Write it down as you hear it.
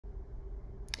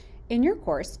In your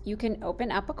course, you can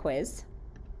open up a quiz.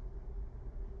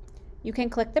 You can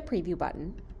click the preview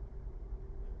button.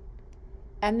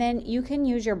 And then you can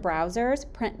use your browser's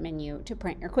print menu to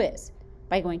print your quiz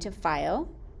by going to File,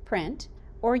 Print,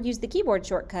 or use the keyboard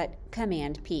shortcut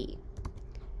Command P.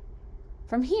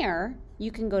 From here,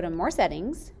 you can go to More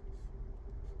Settings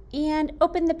and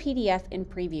open the PDF in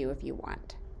preview if you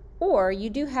want. Or you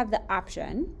do have the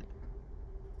option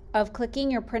of clicking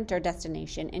your printer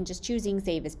destination and just choosing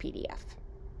Save as PDF.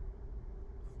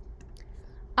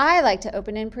 I like to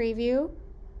open in preview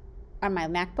on my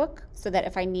MacBook so that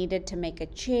if I needed to make a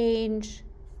change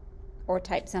or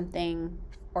type something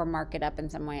or mark it up in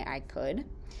some way, I could.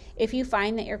 If you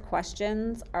find that your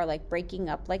questions are like breaking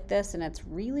up like this and it's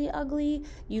really ugly,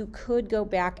 you could go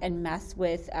back and mess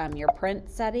with your print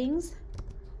settings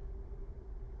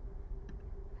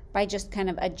by just kind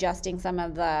of adjusting some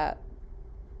of the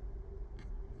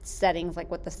settings,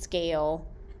 like with the scale,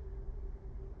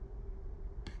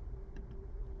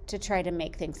 to try to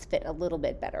make things fit a little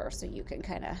bit better, so you can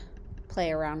kind of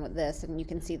play around with this and you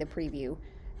can see the preview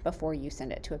before you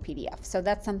send it to a PDF. So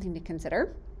that's something to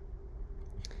consider.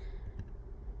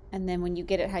 And then when you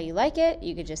get it how you like it,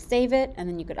 you could just save it, and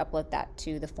then you could upload that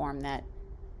to the form that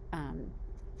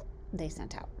they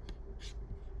sent out.